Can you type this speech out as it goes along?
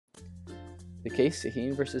The case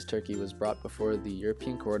Sahin versus Turkey was brought before the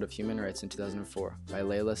European Court of Human Rights in 2004 by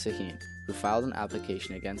Leyla Sahin, who filed an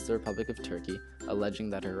application against the Republic of Turkey alleging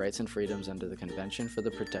that her rights and freedoms under the Convention for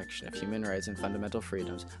the Protection of Human Rights and Fundamental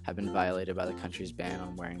Freedoms have been violated by the country's ban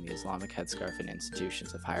on wearing the Islamic headscarf in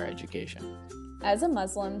institutions of higher education. As a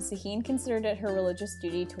Muslim, Sahin considered it her religious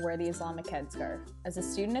duty to wear the Islamic headscarf. As a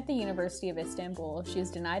student at the University of Istanbul, she was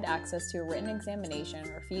denied access to a written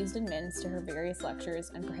examination, refused admittance to her various lectures,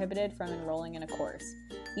 and prohibited from enrolling in a course.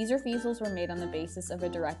 These refusals were made on the basis of a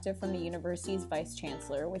directive from the university's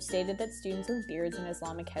vice-chancellor, which stated that students with beards and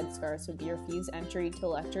Islamic headscarves would be refused entry to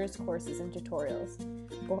lectures, courses, and tutorials.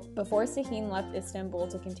 Before Sahin left Istanbul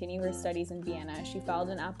to continue her studies in Vienna, she filed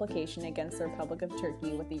an application against the Republic of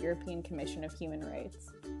Turkey with the European Commission of Human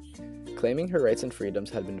Rights. Claiming her rights and freedoms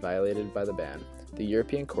had been violated by the ban, the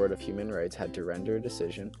European Court of Human Rights had to render a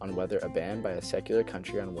decision on whether a ban by a secular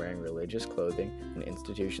country on wearing religious clothing in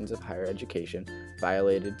institutions of higher education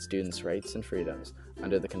violated students' rights and freedoms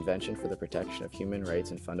under the Convention for the Protection of Human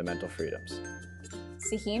Rights and Fundamental Freedoms.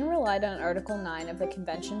 Sahin relied on Article 9 of the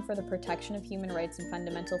Convention for the Protection of Human Rights and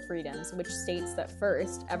Fundamental Freedoms, which states that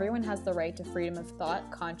first, everyone has the right to freedom of thought,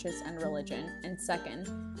 conscience, and religion, and second,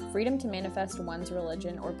 freedom to manifest one's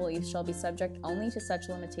religion or beliefs shall be subject only to such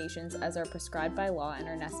limitations as are prescribed by law and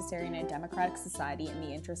are necessary in a democratic society in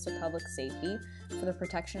the interest of public safety, for the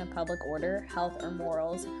protection of public order, health, or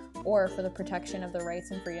morals, or for the protection of the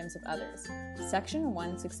rights and freedoms of others. Section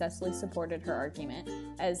 1 successfully supported her argument,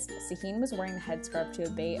 as Sahin was wearing the headscarf to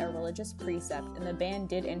obey a religious precept, and the ban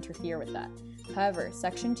did interfere with that. However,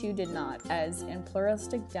 Section 2 did not, as in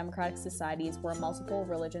pluralistic democratic societies where multiple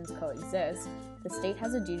religions coexist, the state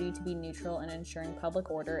has a duty to be neutral in ensuring public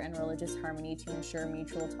order and religious harmony to ensure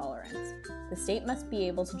mutual tolerance. The state must be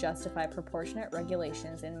able to justify proportionate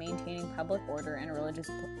regulations in maintaining public order and religious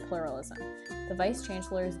pluralism. The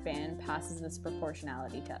Vice-Chancellor's ban passes this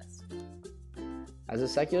proportionality test. As a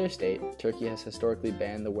secular state, Turkey has historically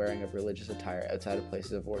banned the wearing of religious attire outside of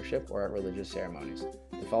places of worship or at religious ceremonies.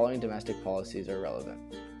 The following domestic policies are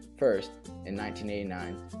relevant. First, in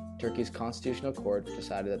 1989, Turkey's Constitutional Court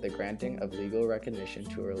decided that the granting of legal recognition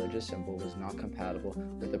to a religious symbol was not compatible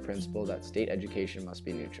with the principle that state education must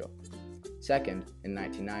be neutral. Second, in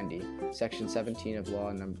 1990, Section 17 of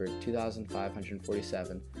Law No.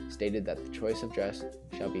 2547 stated that the choice of dress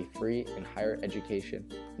shall be free in higher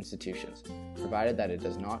education institutions, provided that it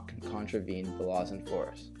does not contravene the laws in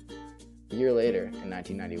force. A year later, in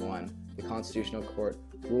 1991, the Constitutional Court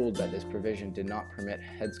ruled that this provision did not permit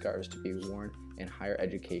headscarves to be worn in higher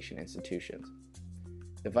education institutions.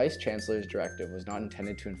 The Vice-Chancellor's directive was not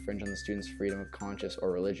intended to infringe on the student's freedom of conscience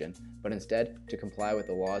or religion, but instead to comply with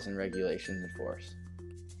the laws and regulations in force.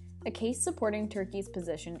 A case supporting Turkey's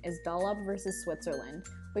position is Dalab versus Switzerland,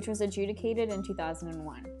 which was adjudicated in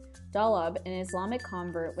 2001. Dalab, an Islamic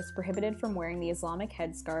convert, was prohibited from wearing the Islamic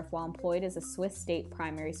headscarf while employed as a Swiss state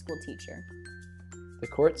primary school teacher. The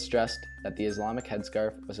court stressed that the Islamic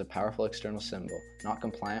headscarf was a powerful external symbol, not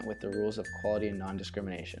compliant with the rules of equality and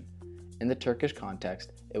non-discrimination. In the Turkish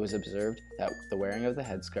context, it was observed that the wearing of the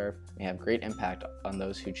headscarf may have great impact on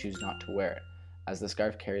those who choose not to wear it, as the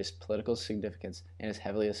scarf carries political significance and is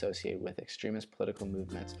heavily associated with extremist political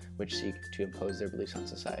movements which seek to impose their beliefs on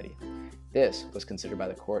society. This was considered by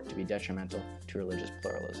the court to be detrimental to religious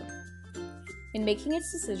pluralism. In making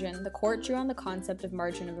its decision, the court drew on the concept of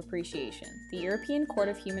margin of appreciation. The European Court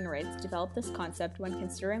of Human Rights developed this concept when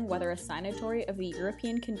considering whether a signatory of the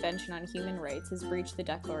European Convention on Human Rights has breached the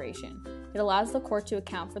declaration. It allows the court to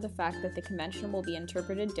account for the fact that the convention will be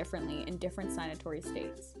interpreted differently in different signatory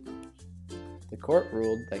states. The court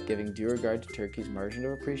ruled that giving due regard to Turkey's margin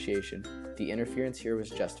of appreciation, the interference here was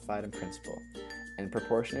justified in principle and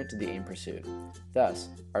proportionate to the aim pursued. Thus,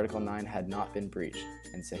 Article 9 had not been breached,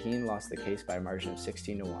 and Sahin lost the case by a margin of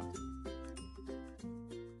 16-1.